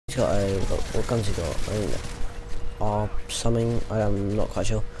He's got a, what guns he got? I think R something, I'm not quite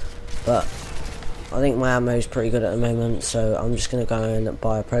sure. But I think my ammo is pretty good at the moment, so I'm just going to go in and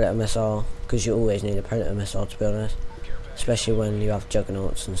buy a Predator MSR, because you always need a Predator MSR to be honest, especially when you have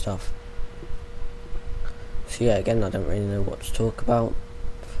Juggernauts and stuff. So yeah, again, I don't really know what to talk about,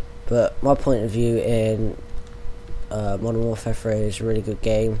 but my point of view in Modern Warfare 3 is a really good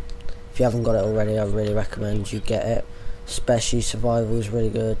game. If you haven't got it already, I really recommend you get it, especially survival is really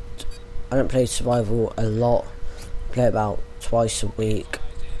good. I don't play survival a lot, I play about twice a week,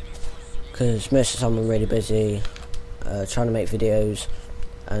 because most of the time I'm really busy trying to make videos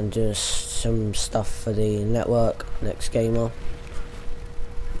and doing some stuff for the network, Next Gamer.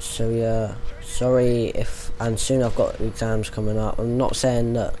 So yeah, sorry if, and soon I've got exams coming up. I'm not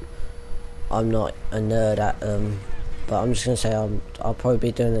saying that I'm not a nerd at them, but I'm just going to say I'll probably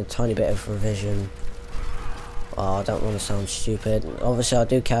be doing a tiny bit of revision. Oh, I don't want to sound stupid. Obviously I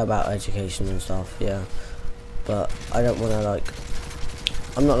do care about education and stuff, yeah, but I don't want to like,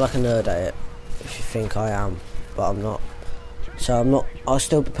 I'm not like a nerd at it, if you think I am, but I'm not. So I'll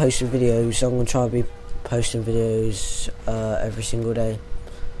still be posting videos. I'm going to try and be posting videos every single day,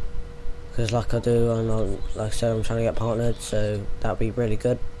 because like I do, and like I said, I'm trying to get partnered, so that'll be really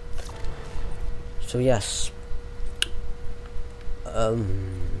good. So yes,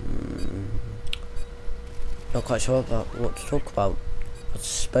 not quite sure about what to talk about. I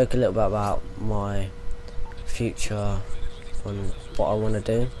spoke a little bit about my future and what I want to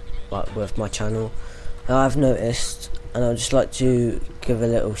do, like with my channel. Now I've noticed, and I'd just like to give a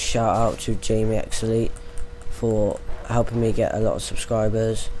little shout out to Jamie X Elite for helping me get a lot of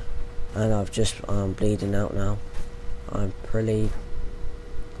subscribers, and I'm bleeding out now. I'm pretty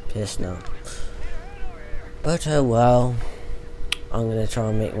pissed now, but well, I'm gonna try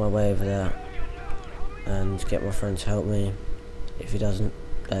and make my way over there and get my friend to help me. If he doesn't,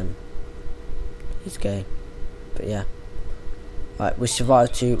 then he's gay. But yeah, right, we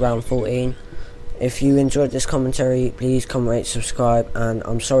survived to round 14. If you enjoyed this commentary, please comment, rate, subscribe, and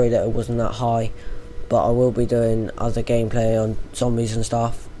I'm sorry that it wasn't that high, but I will be doing other gameplay on zombies and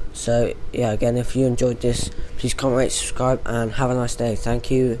stuff. So yeah, again, if you enjoyed this, please comment, rate, subscribe, and have a nice day. Thank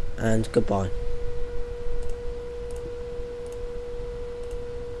you, and goodbye.